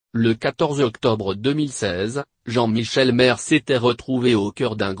Le 14 octobre 2016, Jean-Michel Maire s'était retrouvé au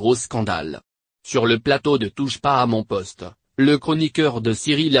cœur d'un gros scandale. Sur le plateau de Touche pas à mon poste, le chroniqueur de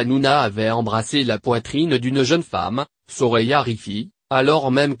Cyril Hanouna avait embrassé la poitrine d'une jeune femme, Soraya Riffi, alors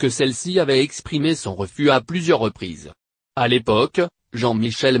même que celle-ci avait exprimé son refus à plusieurs reprises. À l'époque,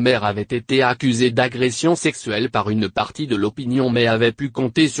 Jean-Michel Maire avait été accusé d'agression sexuelle par une partie de l'opinion mais avait pu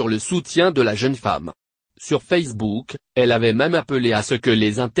compter sur le soutien de la jeune femme. Sur Facebook, elle avait même appelé à ce que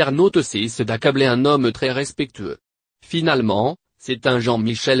les internautes cessent d'accabler un homme très respectueux. Finalement, c'est un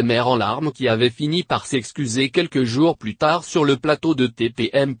Jean-Michel Maire en larmes qui avait fini par s'excuser quelques jours plus tard sur le plateau de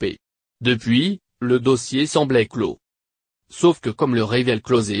TPMP. Depuis, le dossier semblait clos. Sauf que comme le révèle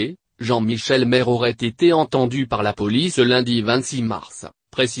Closé, Jean-Michel Maire aurait été entendu par la police lundi 26 mars,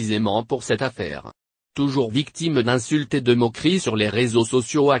 précisément pour cette affaire. Toujours victime d'insultes et de moqueries sur les réseaux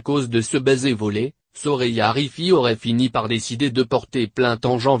sociaux à cause de ce baiser volé, Soraya Riffi aurait fini par décider de porter plainte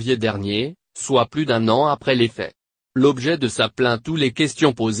en janvier dernier, soit plus d'un an après les faits. L'objet de sa plainte ou les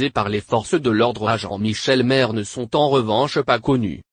questions posées par les forces de l'ordre à Jean-Michel Maire ne sont en revanche pas connues.